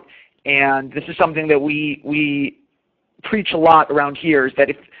point out, and this is something that we preach a lot around here, is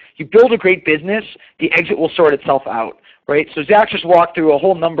that if you build a great business, the exit will sort itself out, right? So Zach just walked through a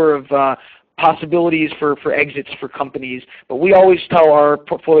whole number of possibilities for exits for companies. But we always tell our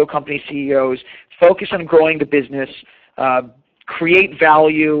portfolio company CEOs, focus on growing the business, create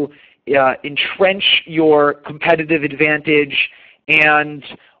value, entrench your competitive advantage, and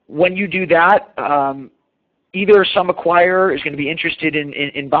when you do that, either some acquirer is going to be interested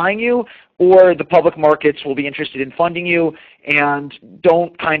in buying you, or the public markets will be interested in funding you, and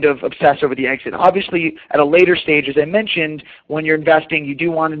don't kind of obsess over the exit. Obviously, at a later stage, as I mentioned, when you're investing, you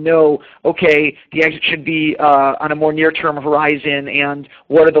do want to know, okay, the exit should be on a more near-term horizon, and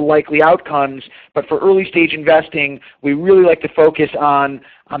what are the likely outcomes. But for early-stage investing, we really like to focus on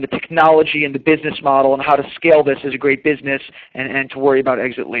the technology and the business model and how to scale this as a great business, and to worry about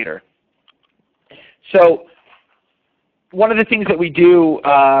exit later. So one of the things that we do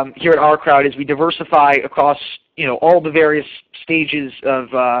here at OurCrowd is we diversify across all the various stages of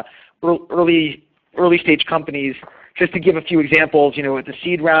early stage companies. Just to give a few examples, at the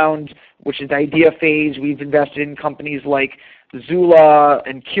seed round, which is the idea phase, we've invested in companies like Zula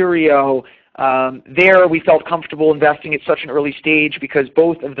and Curio. There we felt comfortable investing at such an early stage because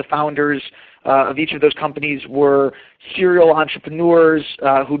both of the founders of each of those companies were serial entrepreneurs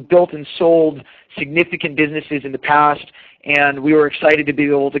who built and sold significant businesses in the past, and we were excited to be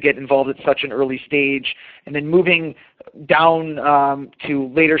able to get involved at such an early stage. And then moving down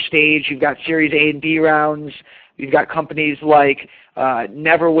to later stage, you've got Series A and B rounds. You've got companies like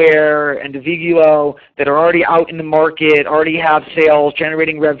Neverwhere and Avigulo that are already out in the market, already have sales,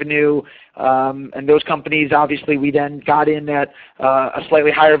 generating revenue, and those companies, obviously, we then got in at a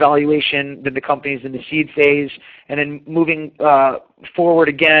slightly higher valuation than the companies in the seed phase. And then moving forward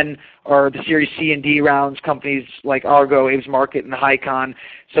again are the Series C and D rounds, companies like Argo, Abe's Market, and Hycon.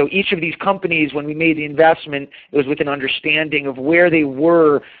 So each of these companies, when we made the investment, it was with an understanding of where they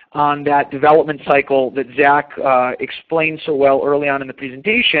were on that development cycle that Zack explained so well early on in the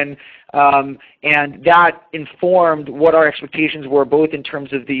presentation. And that informed what our expectations were, both in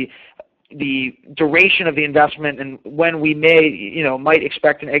terms of the duration of the investment and when we might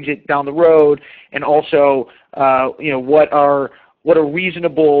expect an exit down the road, and also what a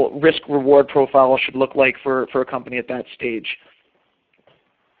reasonable risk-reward profile should look like for a company at that stage.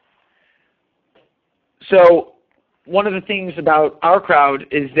 So one of the things about OurCrowd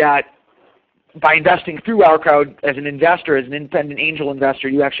is that by investing through OurCrowd as an investor, as an independent angel investor,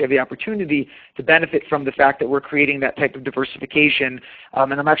 you actually have the opportunity to benefit from the fact that we're creating that type of diversification.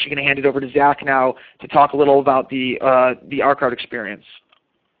 And I'm actually going to hand it over to Zack now to talk a little about the OurCrowd experience.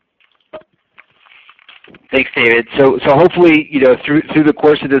 Thanks, David. So hopefully, through the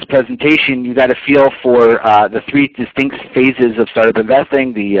course of this presentation, you got a feel for the three distinct phases of startup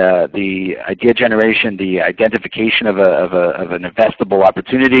investing: the idea generation, the identification of an investable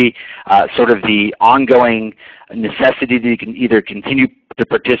opportunity, sort of the ongoing necessity that you can either continue to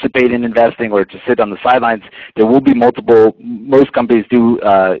participate in investing or to sit on the sidelines. There will be most companies do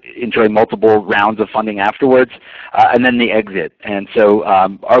enjoy multiple rounds of funding afterwards, and then the exit. And so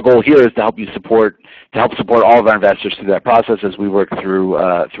our goal here is to help support all of our investors through that process as we work through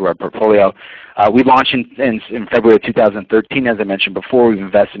our portfolio. We launched in February of 2013, as I mentioned before. We've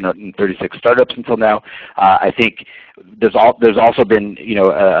invested in 36 startups until now. I think there's also been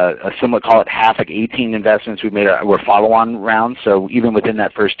a similar, call it half, like 18 investments we've made were follow-on rounds. So even within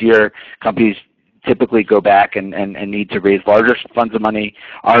that first year, companies typically go back and need to raise larger funds of money.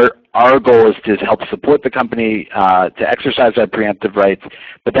 Our goal is to help support the company to exercise our preemptive rights,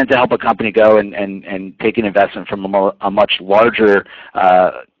 but then to help a company go and take an investment from a much larger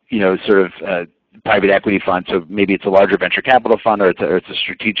private equity fund. So maybe it's a larger venture capital fund, or it's a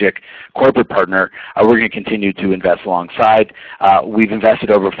strategic corporate partner. We're going to continue to invest alongside. We've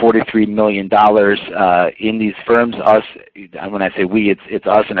invested over $43 million in these firms. Us, when I say we, it's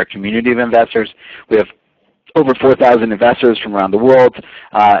us and our community of investors. We have over 4,000 investors from around the world,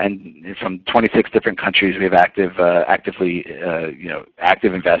 and from 26 different countries. We have active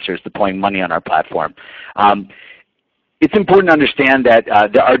investors deploying money on our platform. It's important to understand that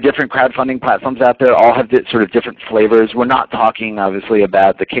there are different crowdfunding platforms out there. All have sort of different flavors. We're not talking, obviously,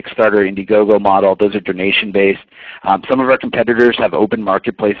 about the Kickstarter, Indiegogo model. Those are donation-based. Some of our competitors have open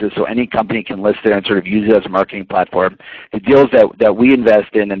marketplaces, so any company can list there and sort of use it as a marketing platform. The deals that we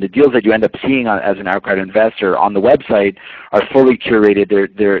invest in and the deals that you end up seeing as an OurCrowd investor on the website are fully curated.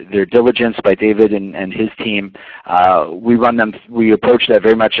 They're diligenced by David and his team. We run them. We approach that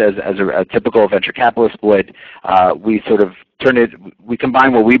very much as a typical venture capitalist would. We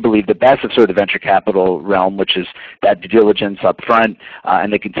combine what we believe the best of sort of the venture capital realm, which is that due diligence up front,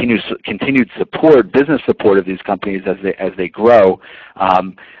 and the continued support, business support of these companies as they grow.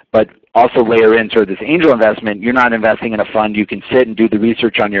 But also layer in sort of this angel investment, you're not investing in a fund. You can sit and do the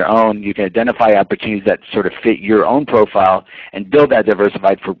research on your own. You can identify opportunities that sort of fit your own profile and build that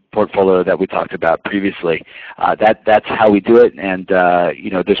diversified portfolio that we talked about previously. That's how we do it, and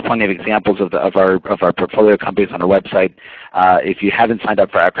there's plenty of examples of our portfolio companies on our website. If you haven't signed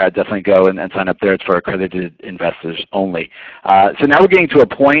up for OurCrowd, definitely go and sign up there. It's for accredited investors only. So now we're getting to a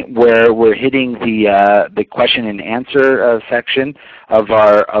point where we're hitting the question and answer section of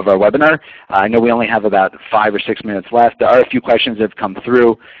our webinar. I know we only have about 5 or 6 minutes left. There are a few questions that have come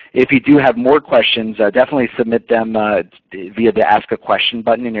through. If you do have more questions, definitely submit them via the Ask a Question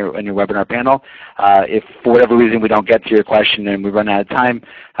button in your webinar panel. If for whatever reason we don't get to your question and we run out of time,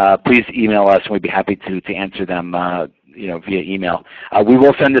 please email us and we'd be happy to answer them via email. We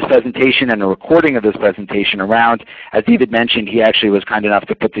will send this presentation and a recording of this presentation around. As David mentioned, he actually was kind enough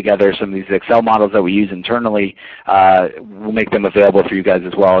to put together some of these Excel models that we use internally. We'll make them available for you guys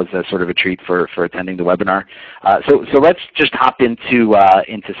as well as a sort of a treat for attending the webinar. So let's just hop into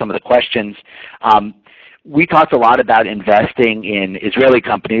some of the questions. We talked a lot about investing in Israeli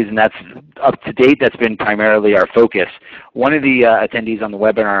companies, and that's up to date. That's been primarily our focus. One of the attendees on the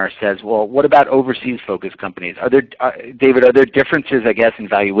webinar says, "Well, what about overseas-focused companies? David, are there differences, I guess, in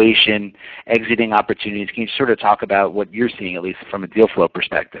valuation, exiting opportunities? Can you sort of talk about what you're seeing, at least from a deal flow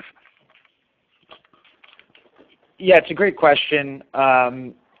perspective?" Yeah, it's a great question,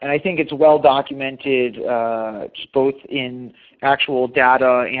 and I think it's well documented, both in actual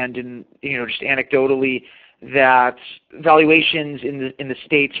data and in just anecdotally, that valuations in the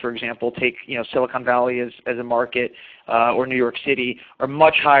States, for example, take Silicon Valley as a market, or New York City, are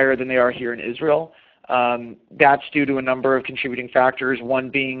much higher than they are here in Israel. That's due to a number of contributing factors. One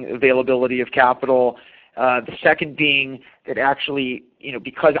being availability of capital. The second being that actually,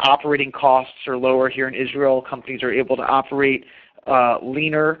 because operating costs are lower here in Israel, companies are able to operate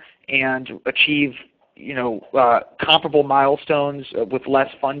leaner and achieve comparable milestones with less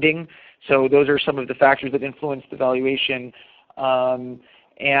funding. So those are some of the factors that influence the valuation. And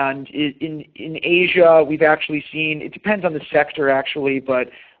in Asia, we've actually seen, it depends on the sector actually, but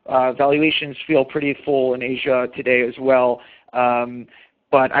valuations feel pretty full in Asia today as well.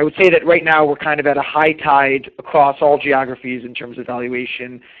 But I would say that right now we're kind of at a high tide across all geographies in terms of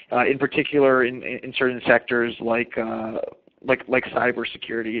valuation, in particular in certain sectors like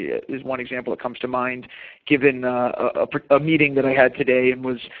cybersecurity is one example that comes to mind, given a meeting that I had today and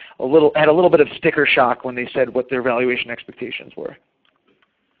had a little bit of sticker shock when they said what their valuation expectations were.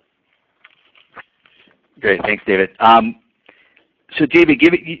 Great, thanks, David. So David,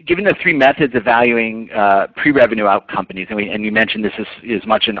 given the 3 methods of valuing pre-revenue out companies, and you mentioned this is as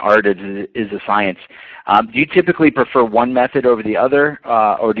much an art as it is a science, do you typically prefer one method over the other,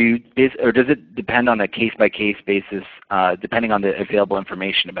 or does it depend on a case-by-case basis, depending on the available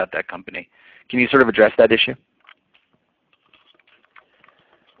information about that company? Can you sort of address that issue?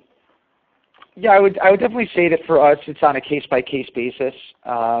 Yeah, I would definitely say that for us it's on a case-by-case basis.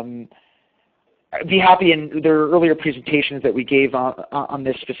 I'd be happy in there are earlier presentations that we gave on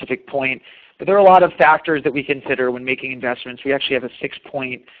this specific point, but there are a lot of factors that we consider when making investments. We actually have a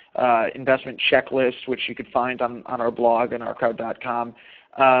 6-point investment checklist, which you could find on our blog on OurCrowd.com.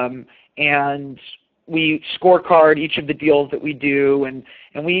 And we scorecard each of the deals that we do, and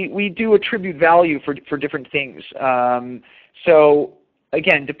we do attribute value for different things. So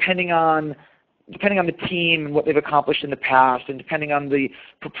again, depending on the team and what they've accomplished in the past, and depending on the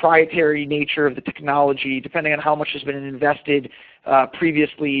proprietary nature of the technology, depending on how much has been invested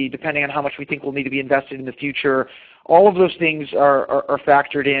previously, depending on how much we think will need to be invested in the future, all of those things are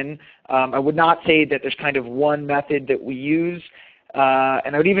factored in. I would not say that there's kind of one method that we use,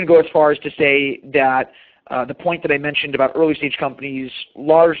 and I would even go as far as to say that the point that I mentioned about early stage companies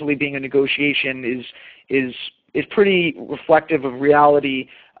largely being a negotiation is pretty reflective of reality.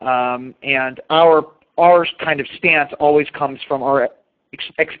 And our kind of stance always comes from our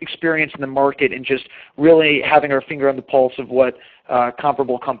experience in the market and just really having our finger on the pulse of what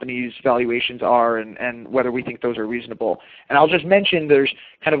comparable companies' valuations are and whether we think those are reasonable. And I'll just mention there's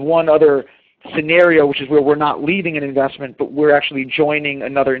kind of one other scenario, which is where we're not leading an investment, but we're actually joining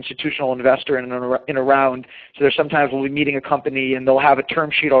another institutional investor in a round. So there's sometimes we'll be meeting a company and they'll have a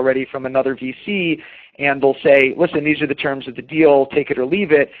term sheet already from another VC, and they'll say, listen, these are the terms of the deal, take it or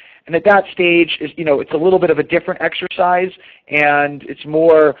leave it. And at that stage, it's a little bit of a different exercise, and it's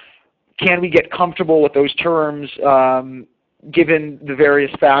more, can we get comfortable with those terms given the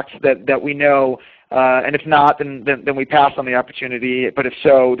various facts that we know? And if not, then we pass on the opportunity. But if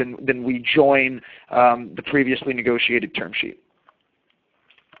so, then we join the previously negotiated term sheet.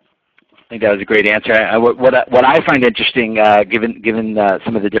 think that was a great answer. What I find interesting, given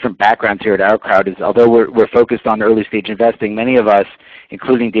some of the different backgrounds here at OurCrowd, is although we're focused on early stage investing, many of us,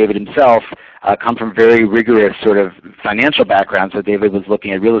 including David himself, come from very rigorous sort of financial backgrounds. So David was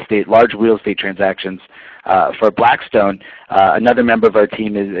looking at large real estate transactions for Blackstone. Another member of our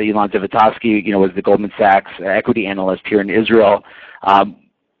team is Elon Zivotofsky. Was the Goldman Sachs equity analyst here in Israel.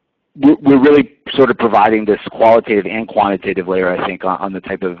 We're really sort of providing this qualitative and quantitative layer, I think, on the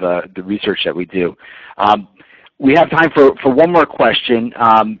type of the research that we do. We have time for one more question.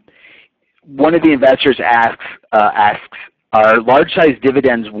 One of the investors asks, are large-size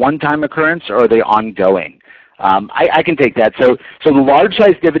dividends one-time occurrence or are they ongoing? I can take that. So the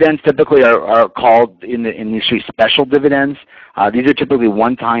large-size dividends typically are called in the industry special dividends. These are typically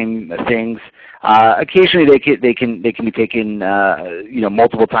one-time things. Occasionally they can be taken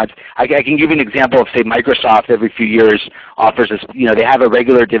multiple times. I can give you an example of, say, Microsoft every few years offers us, they have a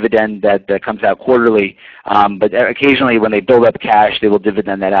regular dividend that comes out quarterly, but occasionally when they build up cash they will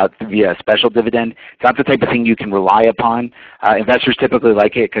dividend that out via a special dividend. It's not the type of thing you can rely upon. Investors typically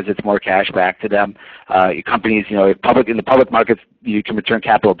like it because it's more cash back to them. Companies, in the public markets you can return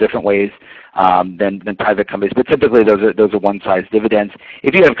capital different ways than private companies, but typically those are one-size dividends.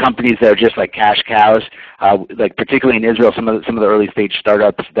 If you have companies that are just like cash cows, like particularly in Israel, some of the early stage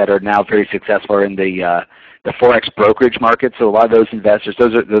startups that are now very successful are in the forex brokerage market. So a lot of those investors,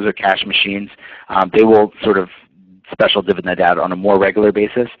 those are cash machines. They will sort of special dividend out on a more regular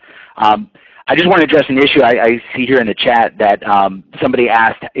basis. I just want to address an issue I see here in the chat that somebody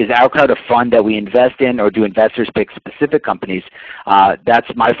asked, is OurCrowd a fund that we invest in, or do investors pick specific companies? That's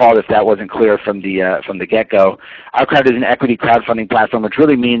my fault if that wasn't clear from the get-go. OurCrowd is an equity crowdfunding platform, which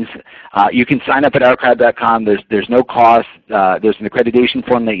really means you can sign up at OurCrowd.com. There's no cost. There's an accreditation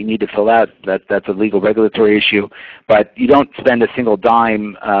form that you need to fill out. That's a legal regulatory issue. But you don't spend a single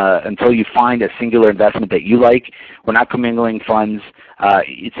dime until you find a singular investment that you like. We're not commingling funds.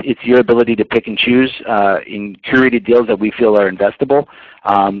 It's your ability to pick and choose in curated deals that we feel are investable,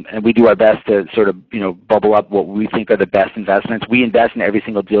 and we do our best to sort of bubble up what we think are the best investments. We invest in every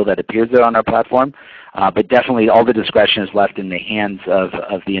single deal that appears there on our platform, but definitely all the discretion is left in the hands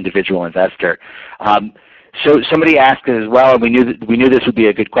of the individual investor. So somebody asked as well, and we knew this would be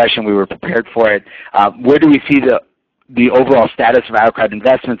a good question. We were prepared for it. Where do we see the overall status of OurCrowd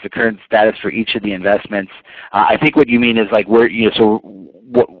investments, the current status for each of the investments? I think what you mean is like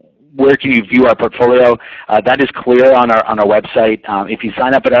where can you view our portfolio? That is clear on our website. If you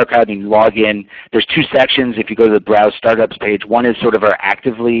sign up at OurCrowd and you log in, there's two sections if you go to the Browse Startups page. One is sort of our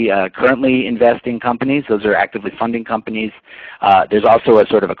actively currently investing companies. Those are actively funding companies. There's also a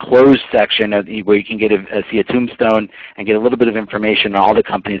sort of a closed section where you can see a tombstone and get a little bit of information on all the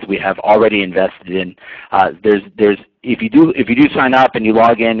companies we have already invested in. If you do sign up and you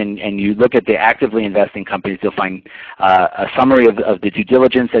log in and you look at the actively investing companies, you'll find a summary of the due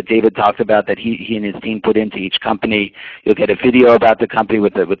diligence that David talked about that he and his team put into each company. You'll get a video about the company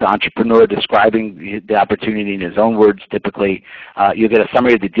with the entrepreneur describing the opportunity in his own words typically. You'll get a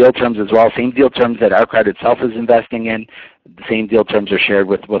summary of the deal terms as well, same deal terms that OurCrowd itself is investing in. The same deal terms are shared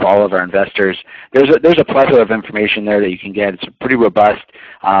with all of our investors. There's a plethora of information there that you can get. It's pretty robust.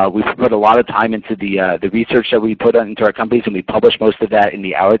 We've put a lot of time into the research that we put into our companies, and we publish most of that in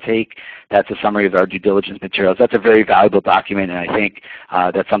the Our Take. That's a summary of our due diligence materials. That's a very valuable document, and I think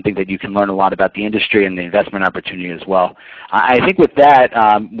that's something that you can learn a lot about the industry and the investment opportunity as well. I think with that,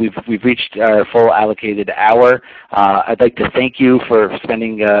 we've reached our full allocated hour. I'd like to thank you for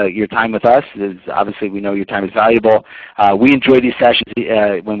spending your time with us. Obviously, we know your time is valuable. We enjoy these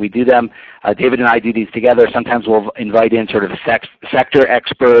sessions when we do them. David and I do these together. Sometimes we'll invite in sort of a sector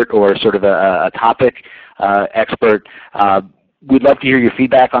expert or sort of a topic expert. We'd love to hear your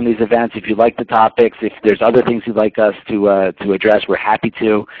feedback on these events. If you like the topics, if there's other things you'd like us to address, we're happy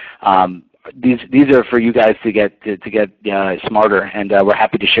to. These are for you guys to get smarter, and we're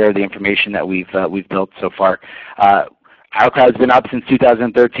happy to share the information that we've built so far. OurCrowd's been up since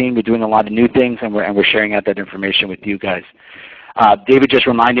 2013. We're doing a lot of new things, and we're sharing out that information with you guys. David just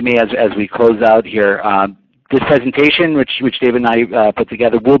reminded me as we close out here, this presentation, which David and I put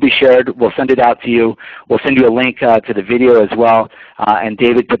together, will be shared. We'll send it out to you. We'll send you a link to the video as well. And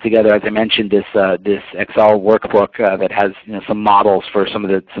David put together, as I mentioned, this Excel workbook that has some models for some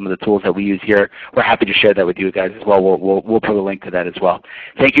of the tools that we use here. We're happy to share that with you guys as well. We'll put a link to that as well.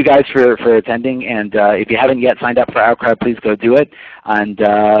 Thank you guys for attending. And if you haven't yet signed up for OurCrowd, please go do it. And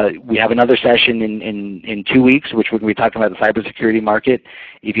we have another session in 2 weeks, which we're going to be talking about the cybersecurity market.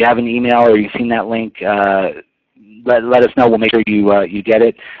 If you have an email or you've seen that link, let us know. We'll make sure you get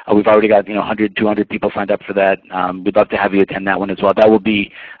it. We've already got 100, 200 people signed up for that. We'd love to have you attend that one as well. That will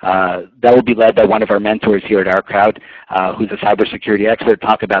be led by one of our mentors here at OurCrowd, who's a cybersecurity expert.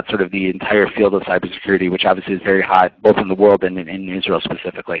 Talk about sort of the entire field of cybersecurity, which obviously is very hot, both in the world and in Israel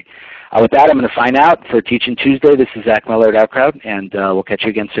specifically. With that, I'm going to sign out for Teaching Tuesday. This is Zack Miller at OurCrowd, and we'll catch you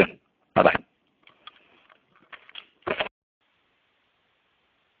again soon. Bye-bye.